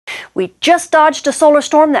We just dodged a solar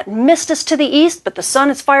storm that missed us to the east, but the sun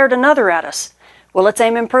has fired another at us. Will its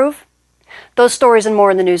aim improve? Those stories and more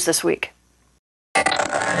in the news this week.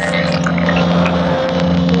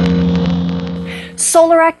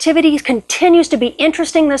 Solar activity continues to be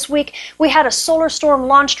interesting this week. We had a solar storm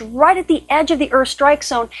launched right at the edge of the Earth strike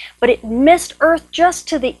zone, but it missed Earth just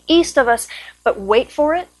to the east of us. But wait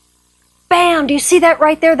for it. Bam! Do you see that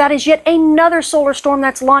right there? That is yet another solar storm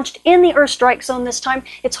that's launched in the Earth strike zone this time.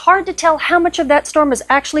 It's hard to tell how much of that storm has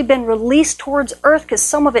actually been released towards Earth because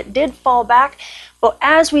some of it did fall back. But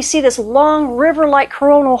as we see this long river-like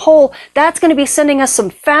coronal hole, that's going to be sending us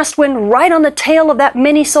some fast wind right on the tail of that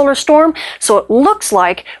mini solar storm. So it looks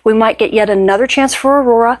like we might get yet another chance for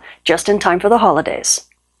aurora just in time for the holidays.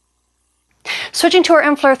 Switching to our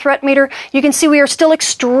M-flare threat meter, you can see we are still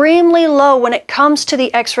extremely low when it comes to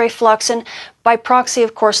the X-ray flux and by proxy,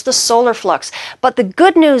 of course, the solar flux. But the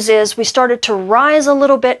good news is we started to rise a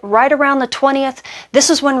little bit right around the 20th.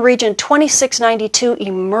 This is when region 2692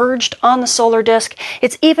 emerged on the solar disk.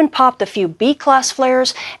 It's even popped a few B-class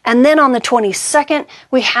flares. And then on the 22nd,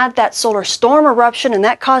 we had that solar storm eruption, and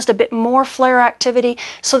that caused a bit more flare activity.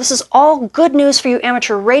 So this is all good news for you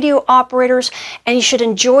amateur radio operators, and you should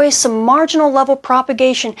enjoy some marginal level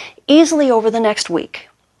propagation easily over the next week.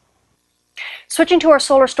 Switching to our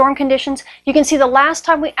solar storm conditions, you can see the last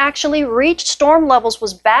time we actually reached storm levels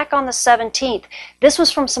was back on the 17th. This was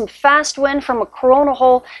from some fast wind from a coronal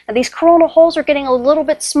hole, and these coronal holes are getting a little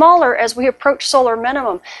bit smaller as we approach solar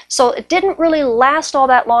minimum. So it didn't really last all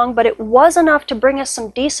that long, but it was enough to bring us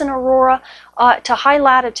some decent aurora to high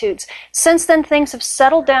latitudes. Since then, things have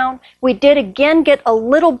settled down. We did again get a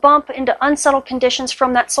little bump into unsettled conditions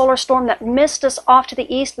from that solar storm that missed us off to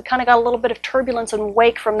the east. We kind of got a little bit of turbulence and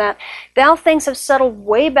wake from that. Now things have settled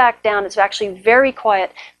way back down. It's actually very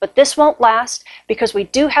quiet, but this won't last because we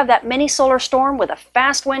do have that mini solar storm with a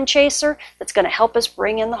fast wind chaser that's going to help us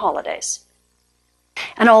bring in the holidays.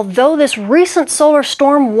 And although this recent solar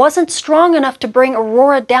storm wasn't strong enough to bring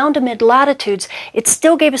aurora down to mid-latitudes, it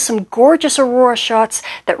still gave us some gorgeous aurora shots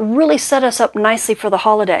that really set us up nicely for the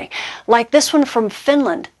holiday. Like this one from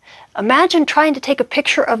Finland. Imagine trying to take a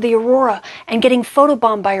picture of the aurora and getting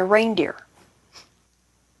photobombed by a reindeer.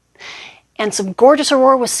 And some gorgeous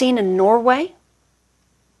aurora was seen in Norway.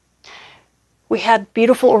 We had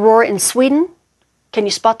beautiful aurora in Sweden. Can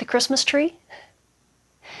you spot the Christmas tree?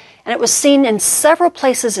 And it was seen in several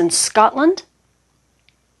places in Scotland.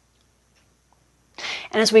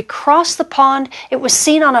 And as we crossed the pond, it was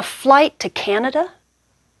seen on a flight to Canada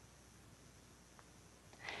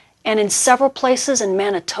and in several places in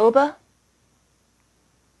Manitoba.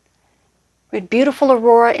 We had beautiful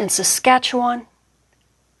aurora in Saskatchewan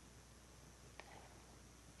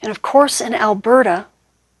and of course in Alberta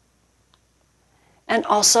and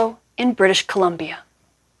also in British Columbia.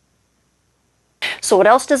 So what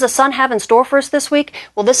else does the sun have in store for us this week?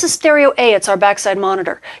 Well, this is stereo A. It's our backside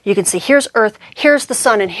monitor. You can see here's Earth, here's the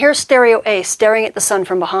sun, and here's stereo A staring at the sun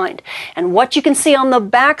from behind. And what you can see on the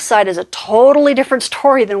backside is a totally different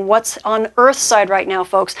story than what's on Earth's side right now,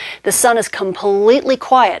 folks. The sun is completely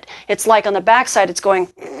quiet. It's like on the backside it's going...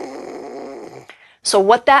 So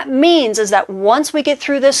what that means is that once we get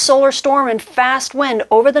through this solar storm and fast wind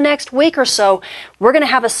over the next week or so, we're going to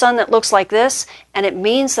have a sun that looks like this, and it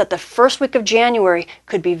means that the first week of January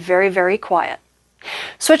could be very, very quiet.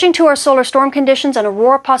 Switching to our solar storm conditions and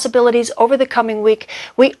aurora possibilities over the coming week,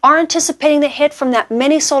 we are anticipating the hit from that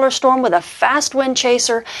mini solar storm with a fast wind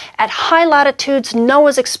chaser. At high latitudes, NOAA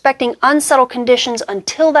is expecting unsettled conditions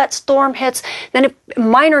until that storm hits, then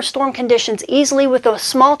minor storm conditions easily with a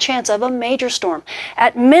small chance of a major storm.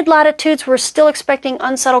 At mid-latitudes, we're still expecting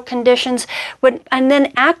unsettled conditions and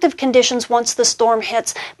then active conditions once the storm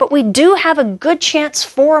hits, but we do have a good chance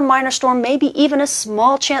for a minor storm, maybe even a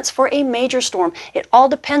small chance for a major storm. It all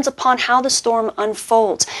depends upon how the storm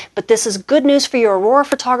unfolds. But this is good news for your aurora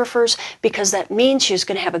photographers because that means she's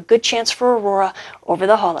going to have a good chance for aurora over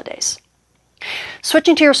the holidays.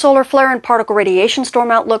 Switching to your solar flare and particle radiation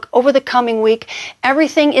storm outlook over the coming week,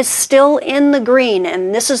 everything is still in the green,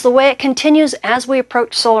 and this is the way it continues as we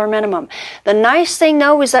approach solar minimum. The nice thing,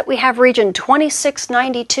 though, is that we have region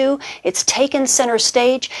 2692. It's taken center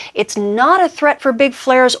stage. It's not a threat for big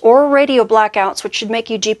flares or radio blackouts, which should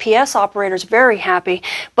make you GPS operators very happy,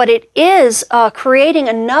 but it is creating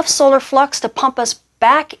enough solar flux to pump us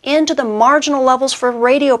back into the marginal levels for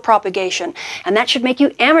radio propagation, and that should make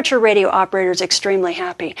you amateur radio operators extremely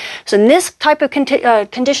happy. So this type of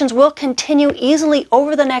conditions will continue easily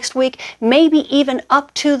over the next week, maybe even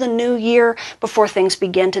up to the new year before things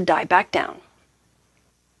begin to die back down.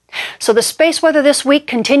 So the space weather this week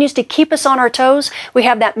continues to keep us on our toes. We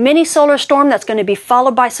have that mini solar storm that's going to be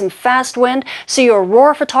followed by some fast wind. So your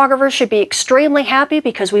Aurora photographers should be extremely happy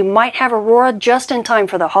because we might have Aurora just in time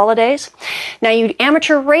for the holidays. Now you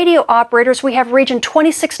amateur radio operators, we have region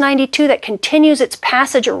 2692 that continues its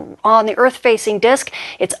passage on the Earth-facing disk.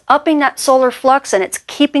 It's upping that solar flux and it's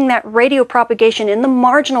keeping that radio propagation in the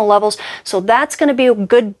marginal levels. So that's going to be a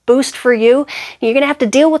good boost for you. You're going to have to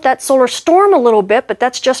deal with that solar storm a little bit, but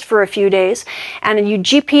that's just for a few days. And you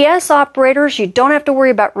GPS operators, you don't have to worry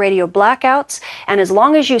about radio blackouts. And as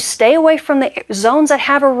long as you stay away from the zones that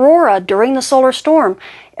have aurora during the solar storm,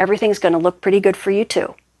 everything's going to look pretty good for you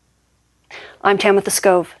too. I'm Tamitha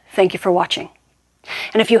Skov. Thank you for watching.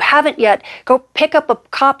 And if you haven't yet, go pick up a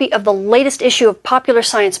copy of the latest issue of Popular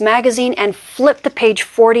Science magazine and flip to page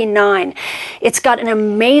 49. It's got an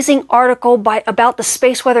amazing article about the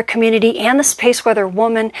space weather community and the space weather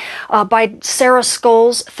woman by Sarah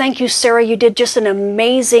Scholes. Thank you, Sarah. You did just an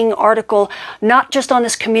amazing article, not just on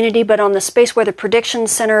this community, but on the Space Weather Prediction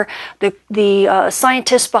Center, the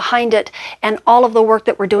scientists behind it, and all of the work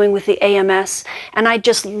that we're doing with the AMS. And I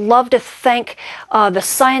just love to thank the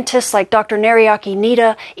scientists like Dr. Nariaki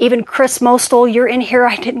Nita, even Chris Mostel, you're in here.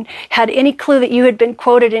 I didn't had any clue that you had been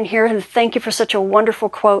quoted in here, and thank you for such a wonderful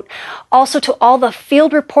quote. Also to all the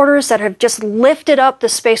field reporters that have just lifted up the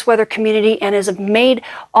space weather community and has made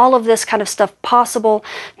all of this kind of stuff possible,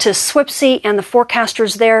 to SWPC and the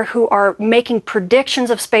forecasters there who are making predictions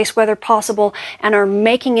of space weather possible and are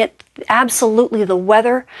making it absolutely the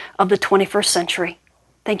weather of the 21st century.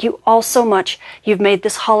 Thank you all so much. You've made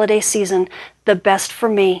this holiday season the best for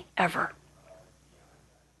me ever.